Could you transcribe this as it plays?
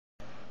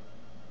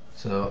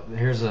So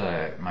here's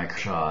my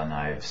Kershaw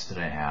knives that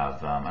I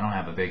have. I don't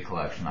have a big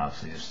collection,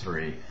 obviously, just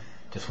 3.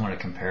 Just want to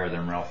compare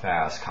them real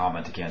fast,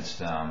 comment against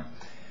them.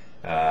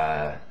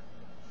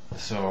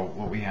 So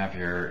what we have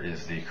here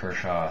is the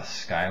Kershaw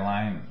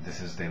Skyline.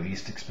 This is the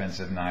least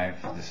expensive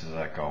knife. This is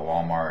like a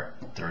Walmart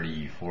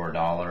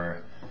 $34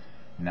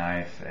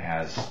 knife. It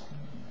has,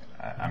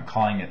 I'm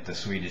calling it the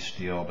Swedish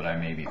steel, but I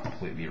may be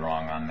completely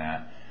wrong on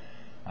that.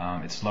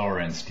 It's lower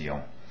end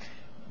steel.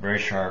 Very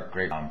sharp,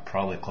 great,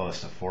 probably close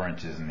to 4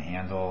 inches in the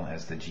handle.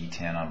 Has the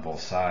G10 on both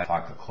sides,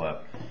 pocket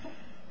clip.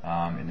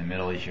 In the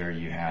middle here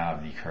you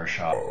have the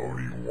Kershaw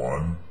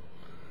OD1.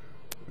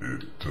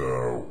 It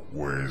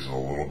weighs a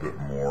little bit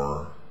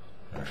more,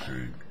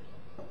 actually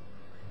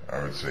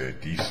I would say a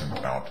decent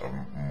amount of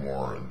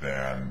more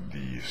than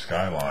the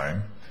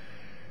Skyline.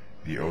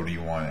 The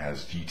OD1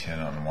 has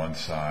G10 on one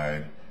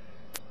side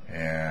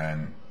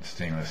and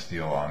stainless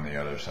steel on the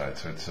other side,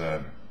 so it's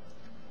a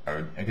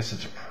I guess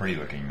it's a pretty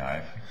looking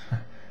knife,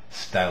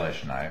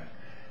 stylish knife.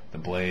 The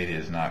blade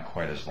is not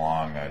quite as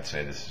long. I would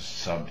say this is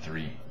sub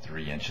 3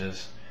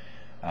 inches.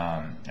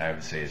 I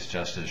would say it's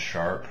just as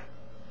sharp,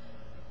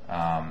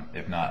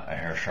 if not a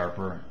hair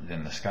sharper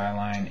than the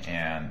Skyline,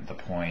 and the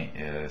point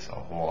is a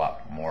whole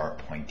lot more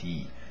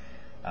pointy,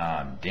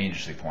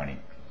 dangerously pointy.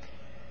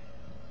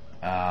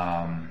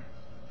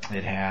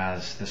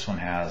 This one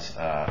has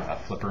a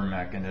flipper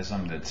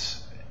mechanism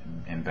that's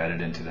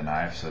embedded into the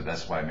knife, so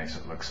that's why it makes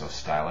it look so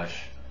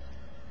stylish.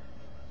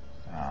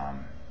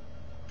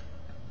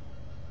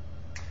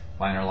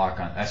 Liner lock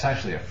on, that's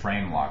actually a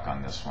frame lock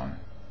on this one.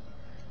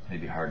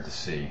 Maybe hard to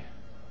see.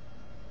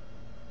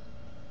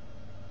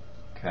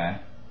 Okay.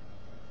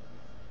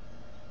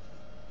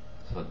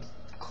 So let's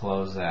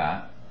close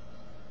that.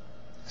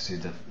 See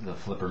the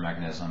flipper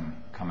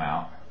mechanism come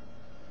out.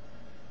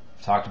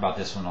 I've talked about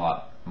this one a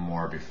lot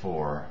more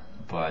before,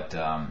 but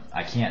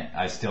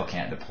I still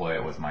can't deploy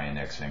it with my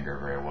index finger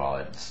very well.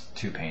 It's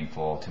too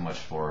painful, too much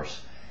force,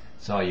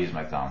 so I use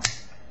my thumb.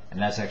 And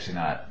that's actually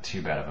not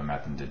too bad of a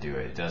method to do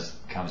it. It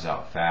comes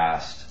out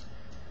fast,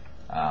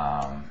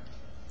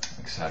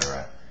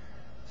 etc.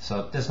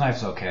 So this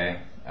knife's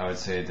okay. I would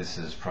say this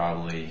is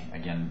probably,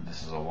 again,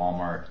 this is a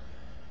Walmart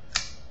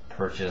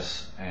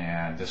purchase,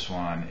 and this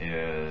one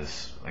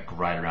is like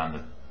right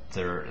around the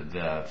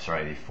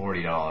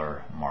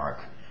 $40 mark.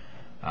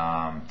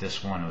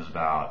 This one was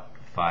about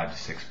 $5 to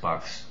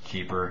 $6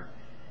 cheaper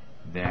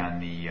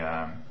than the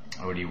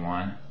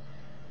OD1.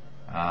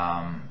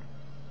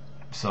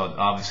 So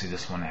obviously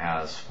this one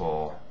has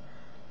full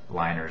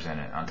liners in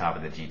it on top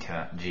of the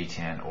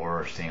G10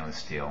 or stainless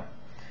steel.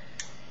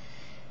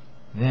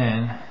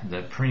 Then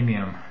the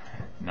premium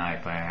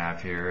knife I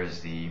have here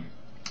is the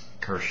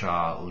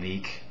Kershaw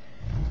Leek,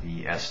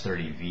 the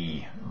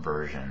S30V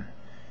version.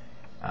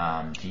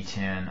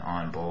 G10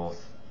 on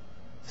both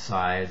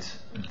sides,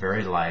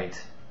 very light.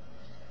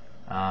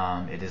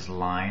 It is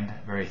lined,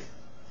 very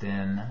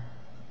thin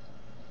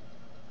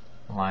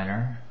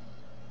liner.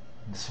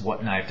 This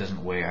knife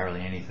doesn't weigh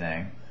hardly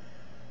anything.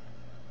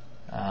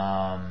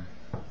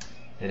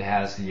 It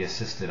has the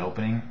assisted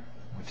opening,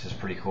 which is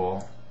pretty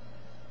cool.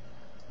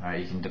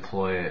 Alright, you can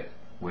deploy it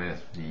with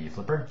the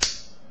flipper.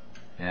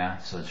 Yeah,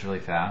 so it's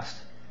really fast.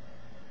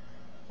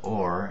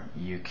 Or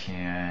you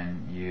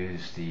can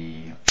use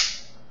the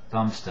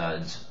thumb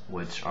studs,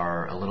 which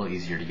are a little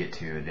easier to get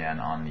to than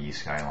on the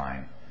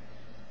Skyline.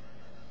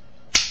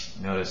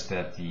 Notice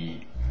that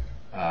the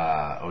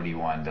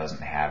OD1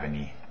 doesn't have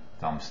any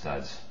thumb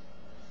studs.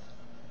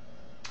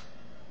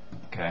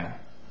 Okay,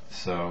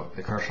 so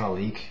the Kershaw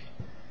Leek,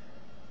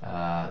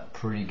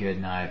 pretty good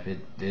knife.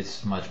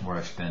 It's much more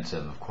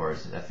expensive, of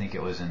course. I think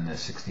it was in the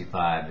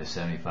 $65 to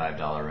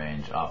 $75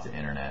 range off the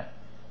internet.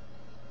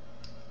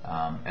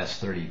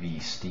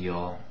 S30V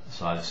steel,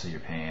 so obviously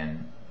you're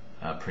paying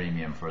a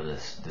premium for the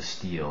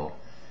steel.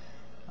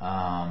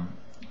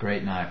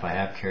 Great knife. I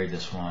have carried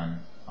this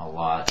one a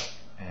lot,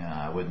 and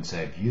I wouldn't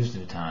say I've used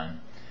it a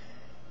ton.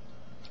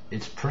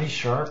 It's pretty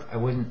sharp. I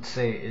wouldn't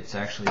say it's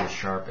actually as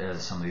sharp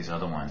as some of these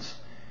other ones,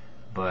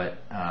 but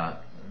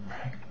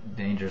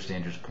dangerous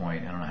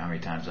point. I don't know how many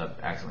times I've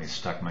accidentally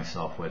stuck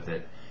myself with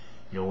it.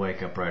 You'll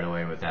wake up right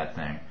away with that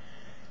thing.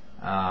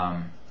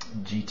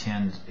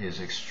 G10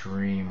 is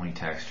extremely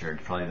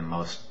textured, probably the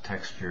most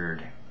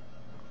textured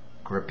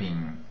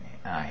gripping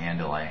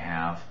handle I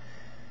have.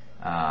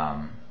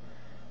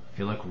 If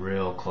you look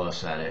real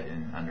close at it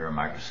under a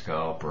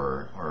microscope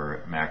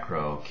or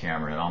macro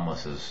camera, it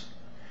almost is,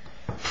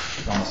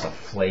 it's almost a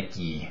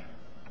flaky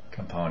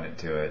component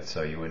to it,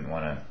 so you wouldn't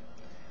want to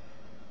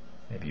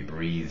maybe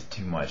breathe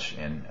too much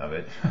of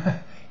it,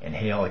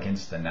 inhale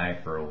against the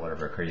knife for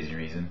whatever crazy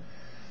reason.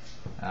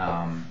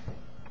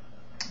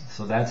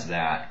 So that's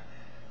that.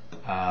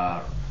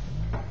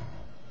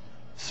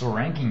 So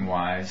ranking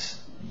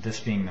wise, this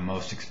being the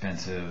most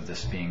expensive,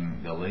 this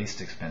being the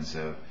least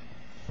expensive,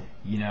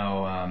 you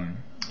know,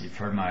 you've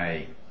heard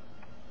my,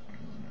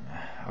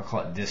 I'll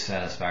call it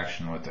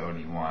dissatisfaction with the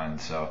OD1,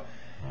 so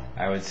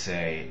I would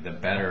say the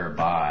better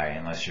buy,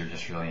 unless you're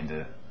just really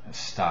into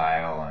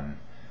style and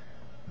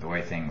the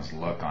way things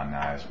look on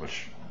knives,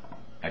 which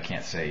I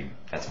can't say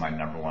that's my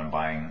number one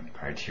buying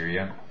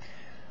criteria.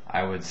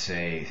 I would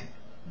say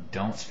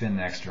don't spend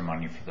the extra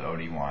money for the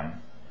OD1.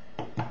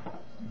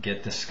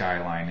 Get the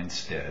Skyline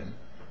instead.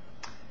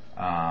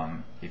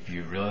 If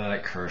you really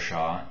like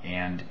Kershaw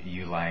and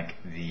you like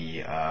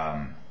the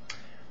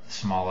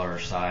smaller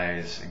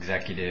size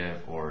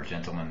executive or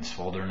gentleman's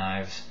folder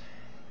knives,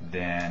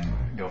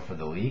 then go for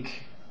the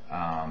Leek.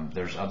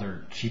 There's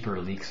other cheaper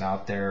Leeks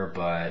out there,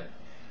 but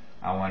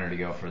I wanted to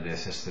go for the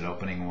assisted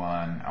opening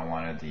one. I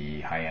wanted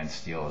the high-end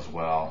steel as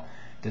well.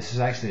 This is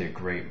actually a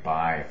great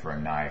buy for a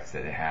knife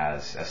that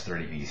has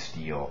S30V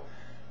steel.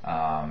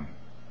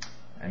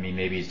 I mean,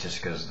 maybe it's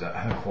just because the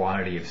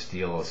quantity of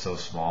steel is so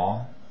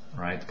small,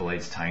 right? The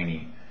blade's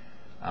tiny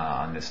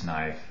on this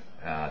knife.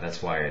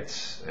 That's why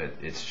it's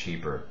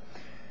cheaper.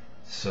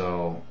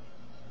 So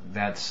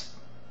that's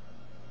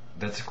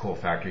a cool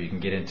factor. You can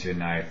get into a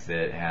knife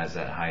that has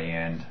that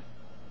high-end,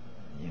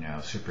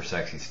 super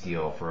sexy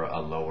steel for a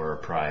lower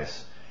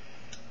price.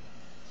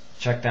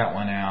 Check that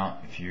one out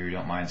if you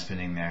don't mind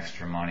spending the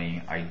extra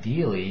money.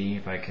 Ideally,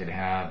 if I could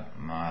have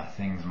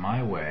things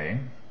my way,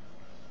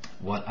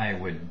 what I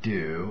would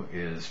do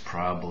is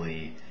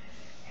probably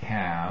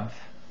have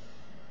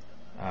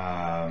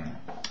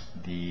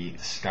the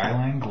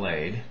Skyline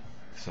blade,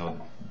 so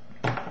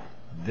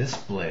this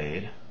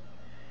blade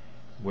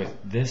with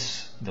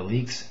the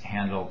Leek's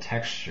handle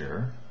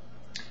texture,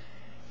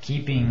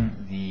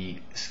 keeping the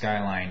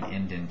Skyline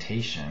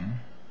indentation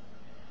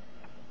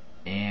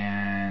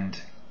and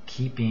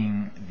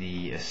keeping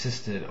the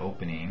assisted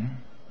opening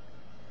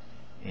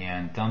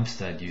and thumb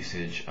stud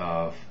usage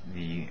of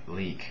the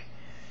Leek.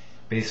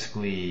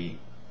 Basically,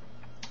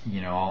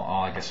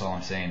 I guess all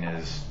I'm saying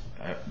is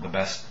the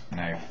best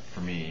knife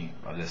for me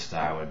of this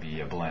style would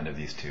be a blend of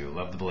these two.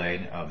 Love the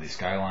blade of the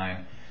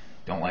Skyline,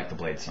 don't like the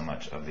blade so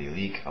much of the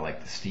Leek. I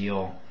like the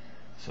steel,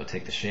 so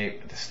take the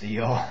shape of the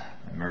steel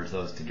and merge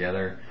those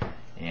together,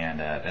 and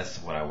that's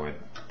what I would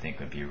think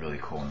would be a really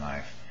cool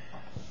knife.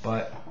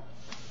 But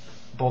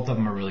both of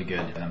them are really good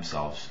in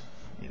themselves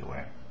either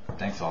way.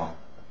 Thanks all.